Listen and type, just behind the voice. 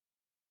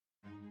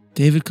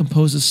David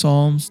composes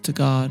psalms to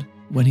God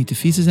when he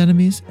defeats his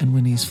enemies and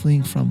when he is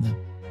fleeing from them,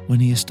 when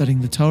he is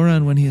studying the Torah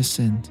and when he has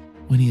sinned,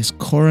 when he is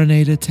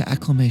coronated to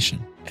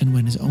acclamation, and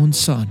when his own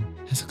son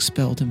has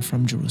expelled him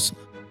from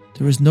Jerusalem.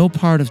 There is no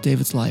part of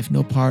David's life,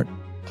 no part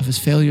of his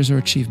failures or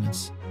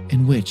achievements,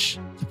 in which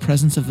the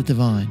presence of the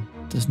divine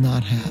does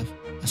not have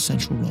a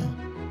central role.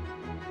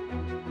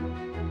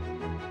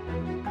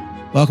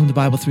 Welcome to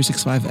Bible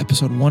 365,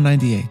 episode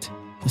 198,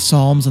 The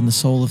Psalms and the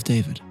Soul of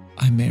David.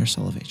 I'm Meir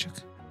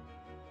Soloveichik.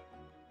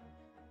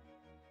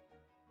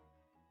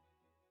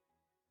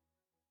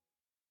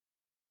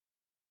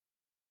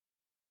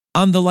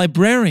 On the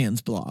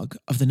Librarians blog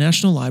of the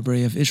National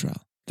Library of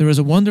Israel, there is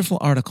a wonderful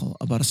article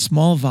about a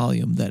small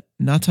volume that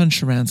Natan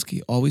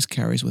Sharansky always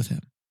carries with him,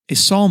 a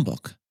psalm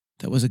book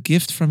that was a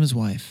gift from his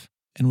wife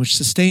and which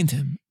sustained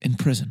him in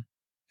prison.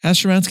 As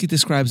Sharansky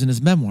describes in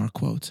his memoir,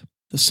 quote,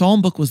 "The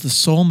psalm book was the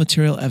sole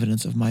material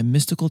evidence of my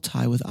mystical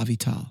tie with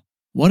Avital.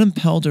 What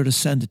impelled her to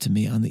send it to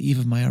me on the eve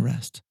of my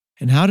arrest?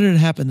 And how did it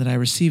happen that I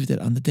received it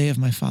on the day of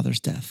my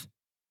father's death?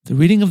 The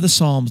reading of the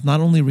Psalms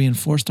not only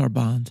reinforced our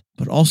bond,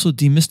 but also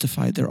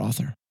demystified their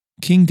author.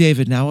 King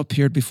David now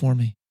appeared before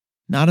me,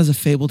 not as a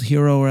fabled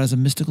hero or as a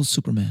mystical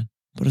Superman,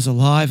 but as a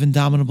live,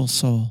 indomitable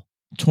soul,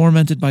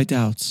 tormented by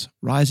doubts,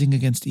 rising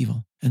against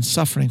evil, and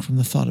suffering from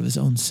the thought of his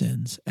own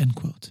sins." End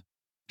quote.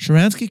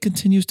 Sharansky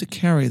continues to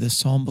carry this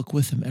psalm book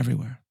with him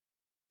everywhere,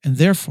 and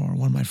therefore,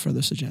 one might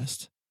further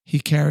suggest, he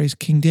carries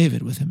King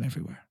David with him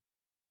everywhere.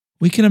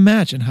 We can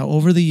imagine how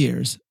over the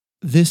years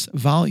this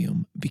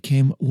volume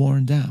became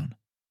worn down.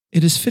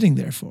 It is fitting,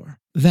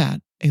 therefore,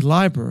 that a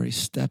library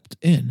stepped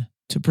in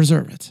to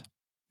preserve it.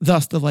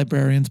 Thus, the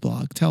Librarians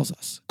blog tells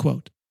us,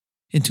 quote,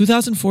 "In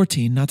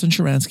 2014, Natan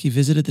Sharansky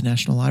visited the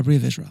National Library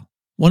of Israel.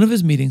 One of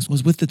his meetings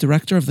was with the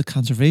director of the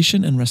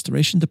Conservation and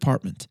Restoration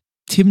Department,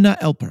 Timna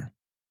Elper.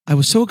 I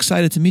was so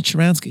excited to meet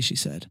Sharansky," she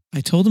said.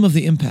 "I told him of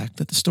the impact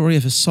that the story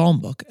of his psalm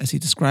book, as he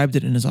described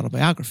it in his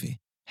autobiography,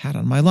 had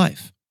on my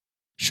life.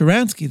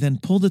 Sharansky then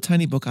pulled the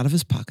tiny book out of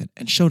his pocket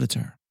and showed it to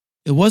her.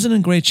 It wasn't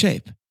in great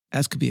shape,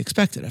 as could be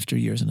expected after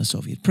years in a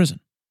Soviet prison.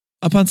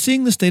 Upon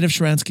seeing the state of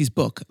Sharansky's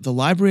book, the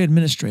library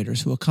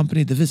administrators who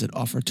accompanied the visit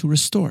offered to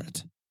restore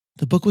it.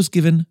 The book was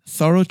given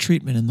thorough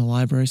treatment in the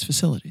library's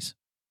facilities.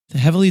 The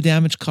heavily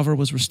damaged cover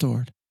was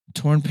restored,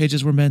 torn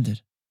pages were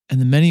mended,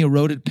 and the many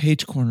eroded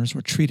page corners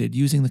were treated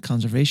using the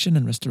Conservation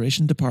and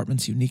Restoration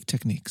Department's unique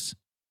techniques.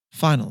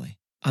 Finally,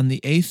 on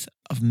the 8th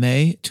of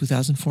May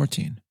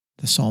 2014,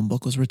 the psalm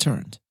book was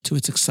returned to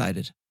its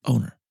excited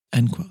owner."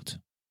 End quote.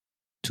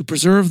 To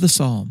preserve the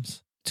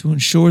Psalms, to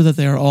ensure that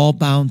they are all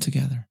bound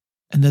together,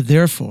 and that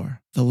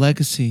therefore the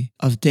legacy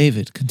of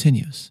David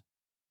continues.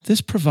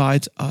 This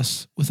provides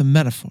us with a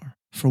metaphor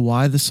for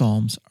why the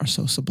Psalms are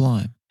so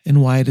sublime,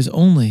 and why it is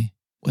only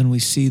when we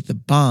see the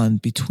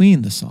bond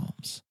between the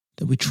Psalms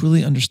that we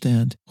truly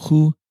understand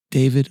who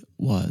David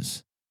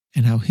was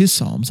and how his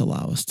Psalms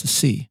allow us to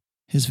see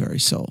his very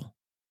soul.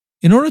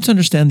 In order to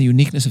understand the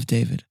uniqueness of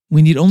David,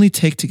 we need only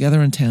take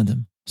together in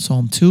tandem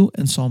Psalm 2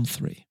 and Psalm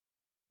 3.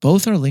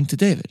 Both are linked to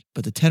David,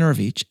 but the tenor of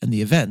each and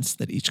the events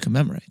that each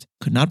commemorate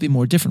could not be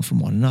more different from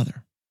one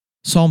another.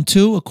 Psalm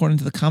 2, according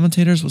to the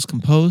commentators, was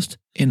composed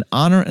in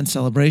honor and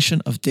celebration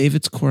of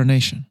David's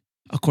coronation,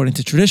 according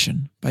to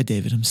tradition, by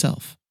David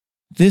himself.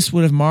 This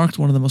would have marked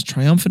one of the most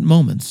triumphant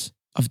moments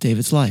of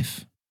David's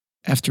life.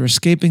 After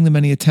escaping the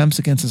many attempts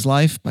against his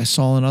life by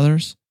Saul and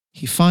others,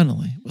 he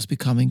finally was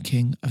becoming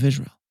king of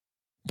Israel.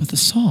 But the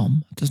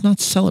psalm does not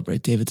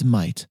celebrate David's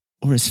might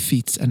or his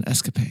feats and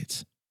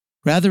escapades.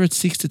 Rather, it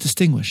seeks to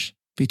distinguish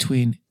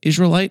between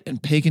Israelite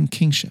and pagan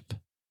kingship,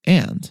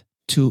 and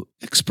to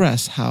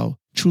express how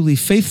truly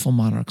faithful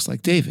monarchs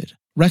like David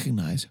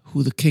recognize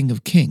who the King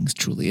of Kings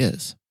truly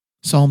is.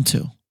 Psalm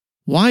 2.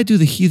 "Why do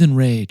the heathen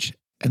rage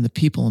and the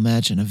people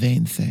imagine a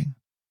vain thing?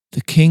 The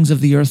kings of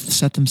the earth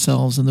set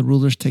themselves and the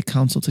rulers take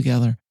counsel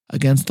together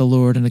against the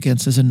Lord and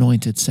against his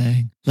anointed,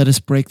 saying, Let us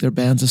break their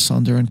bands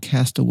asunder and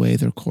cast away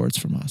their cords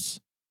from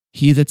us.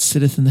 He that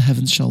sitteth in the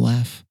heavens shall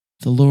laugh.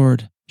 The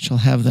Lord shall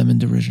have them in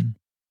derision.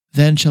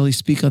 Then shall he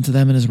speak unto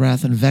them in his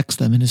wrath and vex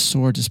them in his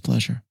sore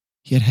displeasure.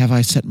 Yet have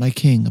I set my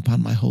king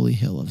upon my holy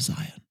hill of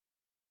Zion."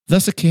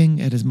 Thus a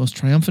king, at his most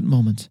triumphant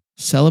moment,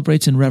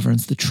 celebrates in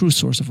reverence the true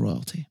source of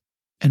royalty,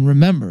 and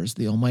remembers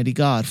the Almighty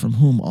God from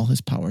whom all his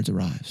power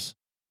derives.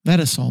 That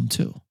is Psalm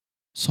 2.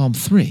 Psalm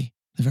 3,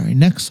 the very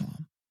next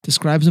psalm,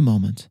 describes a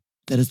moment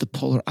that is the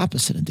polar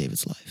opposite in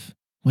David's life,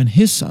 when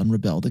his son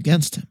rebelled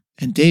against him,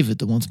 and David,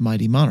 the once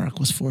mighty monarch,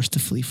 was forced to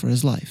flee for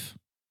his life.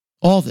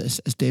 All this,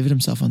 as David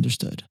himself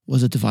understood,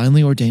 was a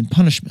divinely ordained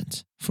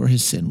punishment for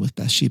his sin with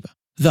Bathsheba.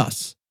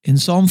 Thus, in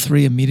Psalm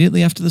 3,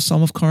 immediately after the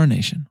Psalm of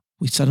Coronation,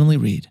 we suddenly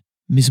read,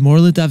 Mizmor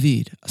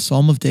LeDavid, a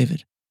Psalm of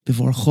David,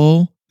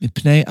 Bevorcho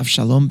mipnei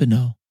Avshalom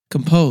beno,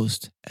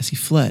 composed as he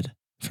fled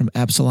from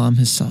Absalom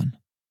his son.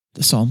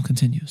 The psalm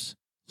continues,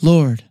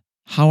 Lord,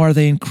 how are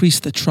they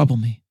increased that trouble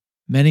me?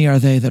 Many are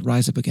they that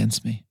rise up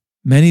against me.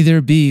 Many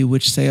there be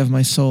which say of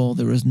my soul,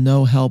 there is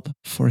no help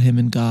for him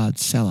in God,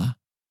 Selah.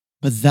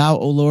 But thou,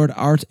 O Lord,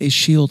 art a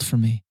shield for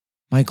me,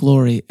 my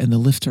glory and the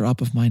lifter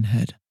up of mine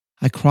head.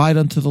 I cried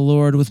unto the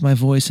Lord with my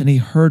voice, and he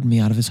heard me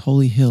out of his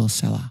holy hill,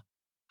 Selah.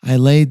 I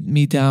laid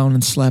me down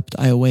and slept,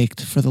 I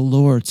awaked, for the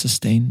Lord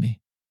sustained me.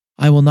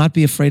 I will not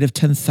be afraid of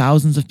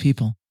 10,000s of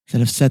people that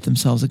have set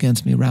themselves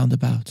against me round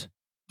about.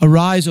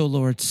 Arise, O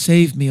Lord,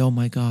 save me, O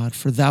my God,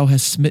 for thou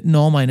hast smitten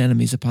all mine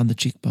enemies upon the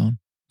cheekbone.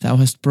 Thou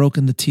hast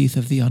broken the teeth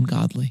of the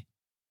ungodly.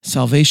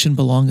 Salvation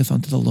belongeth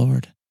unto the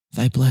Lord.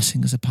 Thy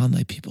blessing is upon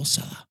thy people,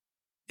 Selah.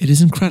 It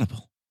is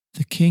incredible.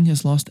 The king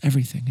has lost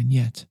everything, and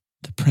yet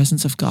the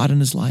presence of God in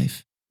his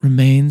life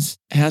remains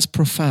as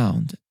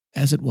profound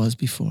as it was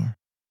before.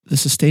 The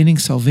sustaining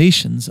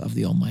salvations of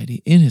the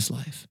Almighty in his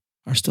life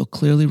are still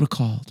clearly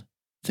recalled.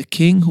 The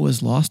king who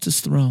has lost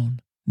his throne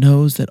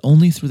knows that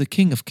only through the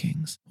King of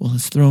Kings will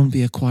his throne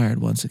be acquired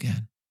once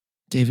again.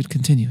 David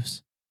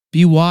continues,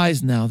 Be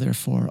wise now,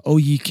 therefore, O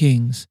ye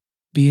kings,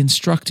 be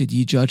instructed,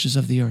 ye judges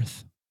of the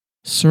earth.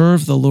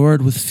 Serve the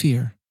Lord with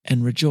fear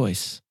and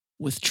rejoice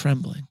with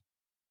trembling.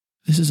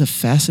 This is a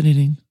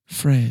fascinating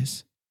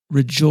phrase.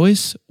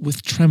 Rejoice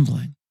with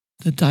trembling.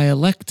 The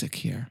dialectic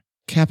here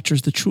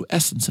captures the true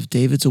essence of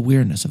David's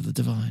awareness of the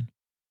divine.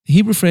 The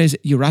Hebrew phrase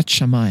yirat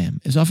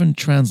shamayim is often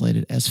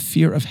translated as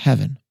fear of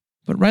heaven,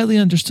 but rightly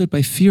understood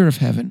by fear of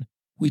heaven,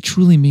 we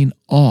truly mean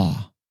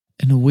awe,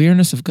 an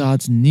awareness of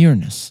God's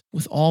nearness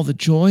with all the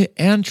joy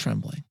and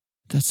trembling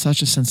that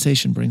such a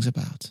sensation brings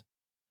about.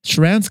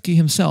 Sharansky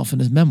himself in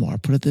his memoir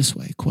put it this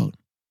way, quote,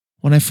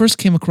 When I first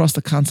came across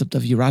the concept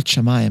of yirat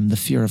shamayim, the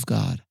fear of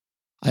God,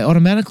 I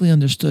automatically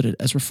understood it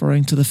as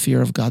referring to the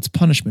fear of God's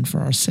punishment for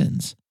our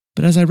sins.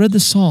 But as I read the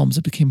Psalms,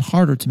 it became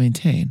harder to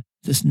maintain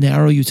this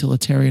narrow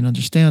utilitarian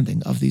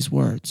understanding of these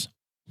words.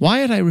 Why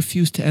had I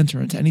refused to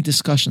enter into any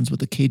discussions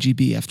with the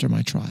KGB after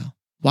my trial?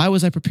 Why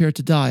was I prepared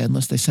to die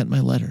unless they sent my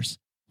letters?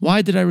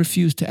 Why did I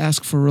refuse to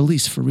ask for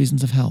release for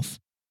reasons of health?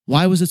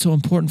 Why was it so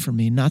important for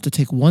me not to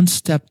take one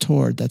step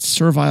toward that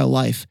servile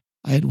life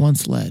I had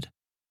once led?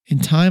 In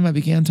time, I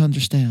began to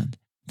understand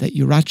that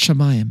yirat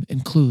shamayim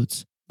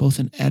includes both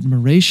an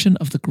admiration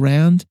of the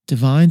grand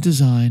divine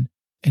design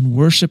and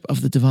worship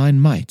of the divine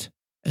might,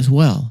 as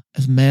well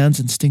as man's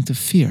instinctive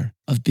fear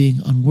of being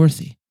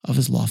unworthy of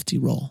his lofty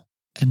role.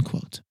 End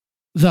quote.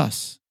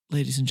 Thus,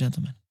 ladies and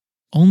gentlemen,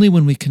 only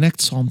when we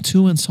connect Psalm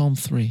 2 and Psalm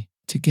 3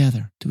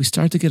 together do we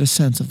start to get a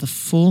sense of the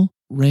full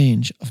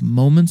range of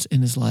moments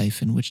in his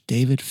life in which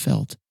David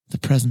felt the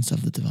presence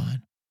of the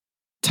divine.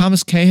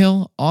 Thomas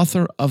Cahill,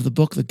 author of the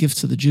book The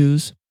Gifts of the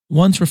Jews,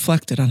 once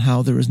reflected on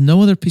how there is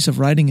no other piece of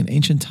writing in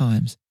ancient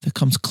times that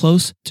comes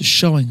close to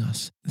showing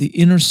us the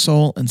inner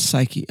soul and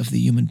psyche of the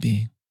human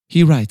being.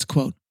 He writes,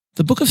 quote,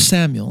 The book of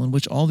Samuel, in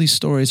which all these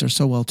stories are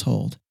so well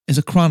told, is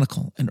a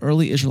chronicle in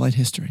early Israelite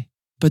history.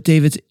 But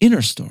David's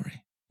inner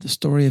story, the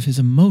story of his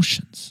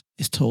emotions,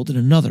 is told in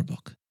another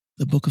book,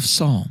 the book of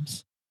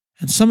Psalms.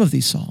 And some of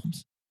these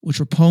psalms, which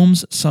were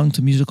poems sung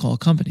to musical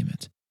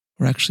accompaniment,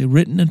 were actually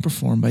written and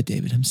performed by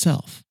David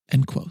himself.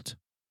 End quote.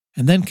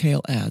 And then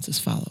Cahill adds as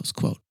follows,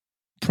 quote,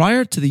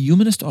 Prior to the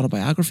humanist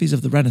autobiographies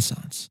of the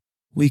Renaissance,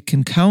 we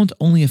can count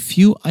only a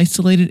few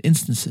isolated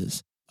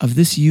instances of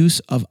this use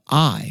of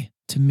I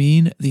to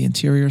mean the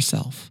interior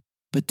self.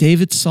 But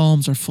David's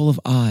psalms are full of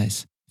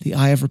I's, the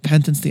eye of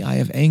repentance, the eye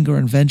of anger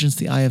and vengeance,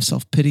 the eye of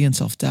self-pity and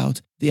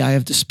self-doubt, the eye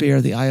of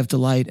despair, the eye of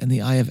delight, and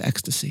the eye of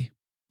ecstasy.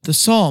 The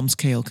Psalms,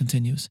 Cahill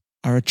continues,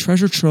 are a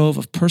treasure trove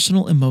of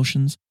personal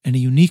emotions and a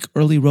unique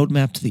early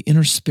roadmap to the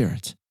inner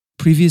spirit,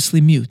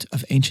 previously mute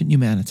of ancient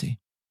humanity.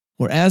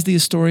 Whereas the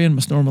historian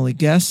must normally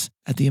guess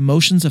at the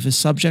emotions of his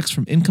subjects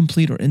from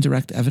incomplete or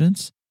indirect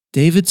evidence,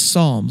 David's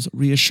Psalms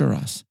reassure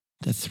us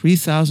that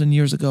 3,000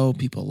 years ago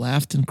people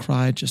laughed and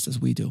cried just as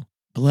we do,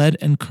 bled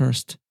and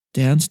cursed,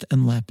 danced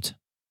and leapt,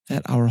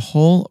 that our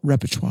whole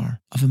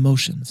repertoire of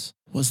emotions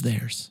was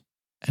theirs.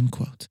 End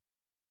quote.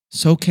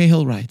 So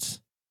Cahill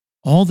writes,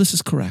 all this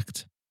is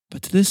correct,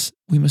 but to this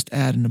we must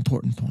add an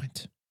important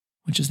point,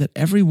 which is that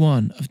every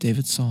one of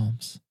David's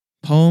Psalms,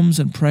 poems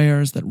and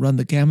prayers that run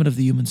the gamut of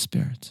the human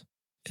spirit,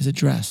 is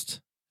addressed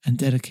and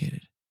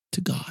dedicated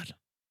to God.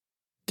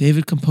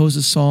 David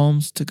composes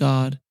psalms to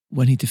God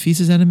when he defeats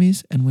his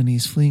enemies and when he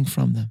is fleeing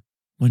from them,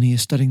 when he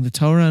is studying the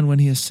Torah and when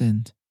he has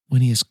sinned,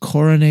 when he is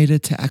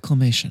coronated to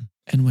acclamation,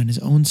 and when his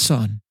own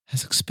son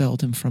has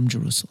expelled him from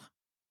Jerusalem.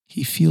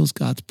 He feels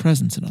God's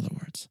presence, in other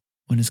words,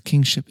 when his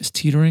kingship is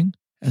teetering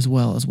as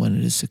well as when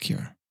it is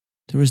secure.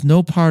 There is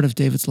no part of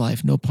David's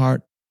life, no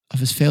part of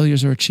his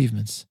failures or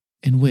achievements,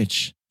 in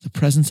which the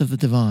presence of the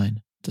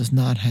divine does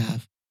not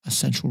have a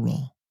central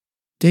role.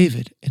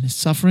 David, in his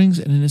sufferings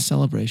and in his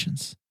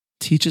celebrations,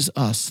 teaches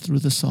us through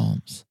the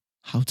Psalms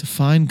how to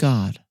find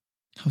God,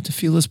 how to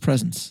feel his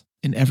presence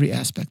in every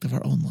aspect of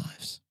our own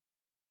lives.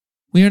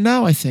 We are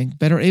now, I think,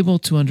 better able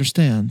to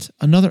understand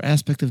another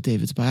aspect of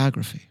David's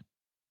biography.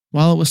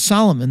 While it was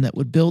Solomon that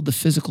would build the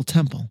physical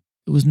temple,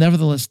 it was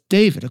nevertheless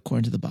David,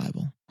 according to the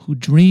Bible, who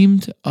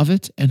dreamed of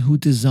it and who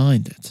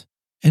designed it.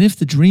 And if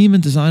the dream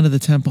and design of the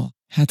temple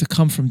had to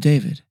come from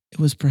David, it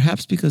was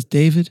perhaps because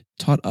David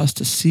taught us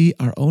to see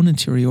our own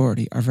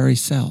interiority, our very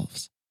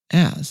selves,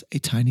 as a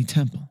tiny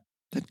temple,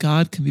 that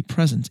God can be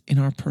present in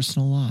our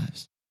personal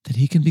lives, that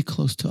he can be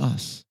close to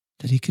us,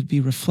 that he could be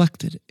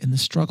reflected in the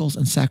struggles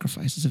and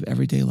sacrifices of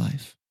everyday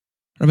life.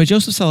 Rabbi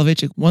Joseph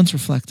Soloveitchik once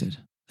reflected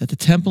that the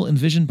temple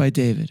envisioned by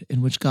David,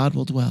 in which God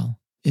will dwell,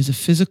 is a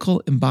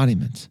physical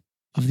embodiment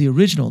of the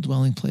original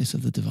dwelling place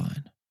of the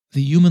divine,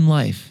 the human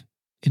life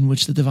in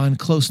which the divine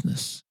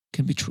closeness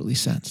can be truly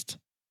sensed.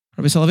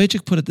 Rabbi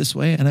Soloveitchik put it this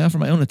way, and I offer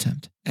my own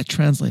attempt at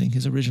translating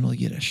his original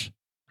Yiddish.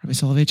 Rabbi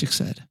Soloveitchik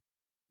said,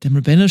 Dem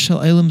Rebbeinu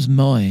shel Olam's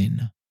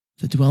Moin,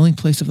 the dwelling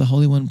place of the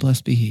Holy One,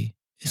 blessed be He,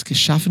 is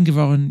geschaffen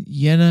geworden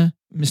jene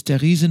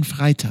mysteriösen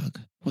Freitag,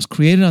 was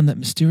created on that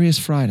mysterious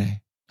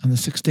Friday, on the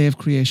sixth day of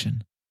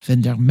creation,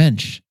 wenn der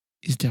Mensch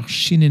ist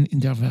erschienen in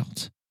der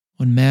Welt,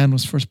 when man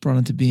was first brought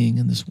into being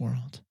in this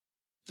world.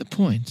 The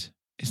point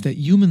is that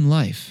human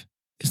life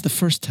is the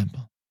first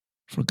temple,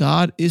 for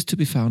God is to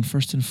be found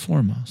first and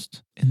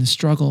foremost in the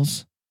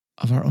struggles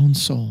of our own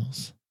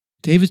souls.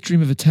 David's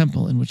dream of a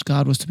temple in which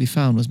God was to be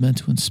found was meant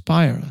to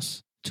inspire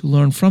us to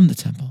learn from the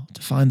temple,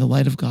 to find the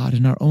light of God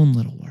in our own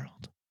little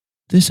world.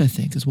 This, I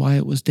think, is why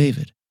it was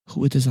David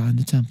who would design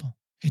the temple,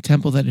 a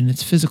temple that in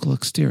its physical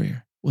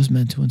exterior was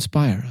meant to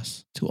inspire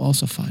us to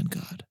also find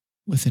God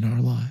within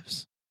our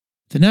lives.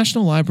 The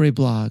National Library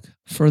blog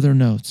further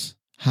notes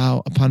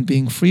how, upon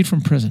being freed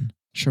from prison,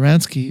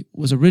 Sharansky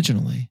was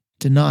originally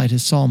denied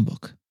his psalm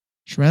book.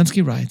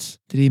 Sharansky writes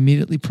that he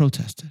immediately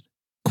protested.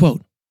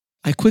 Quote,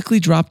 I quickly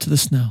dropped to the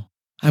snow.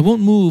 I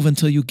won't move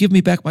until you give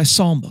me back my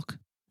psalm book.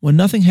 When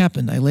nothing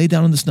happened, I lay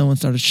down in the snow and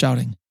started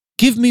shouting,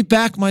 Give me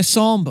back my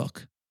psalm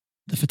book.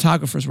 The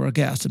photographers were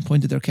aghast and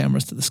pointed their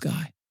cameras to the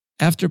sky.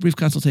 After a brief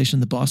consultation,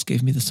 the boss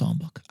gave me the psalm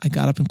book. I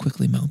got up and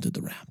quickly mounted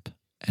the ramp.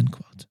 End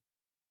quote.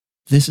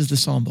 This is the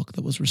psalm book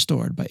that was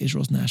restored by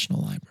Israel's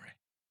National Library.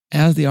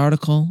 As the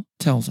article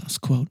tells us,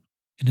 quote,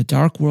 in a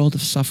dark world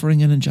of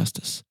suffering and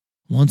injustice,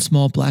 one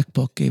small black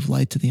book gave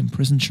light to the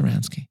imprisoned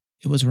Sharansky.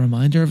 It was a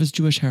reminder of his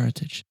Jewish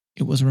heritage.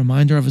 It was a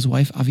reminder of his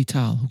wife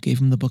Avital, who gave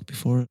him the book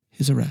before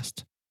his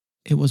arrest.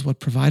 It was what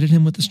provided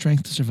him with the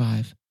strength to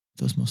survive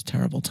those most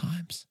terrible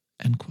times.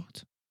 End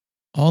quote.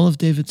 All of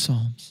David's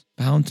psalms,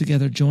 bound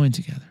together, joined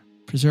together,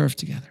 preserved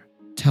together,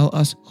 tell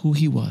us who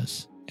he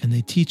was, and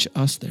they teach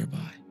us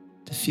thereby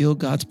to feel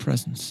God's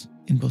presence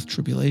in both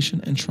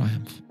tribulation and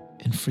triumph,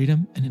 in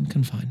freedom and in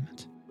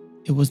confinement.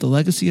 It was the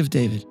legacy of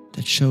David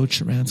that showed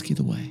Sharansky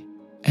the way.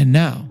 And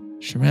now,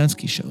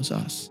 Sharansky shows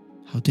us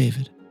how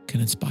David can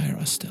inspire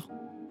us still.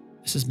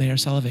 This is Meir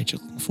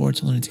Soloveichik, looking forward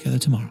to learning together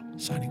tomorrow.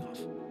 Signing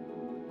off.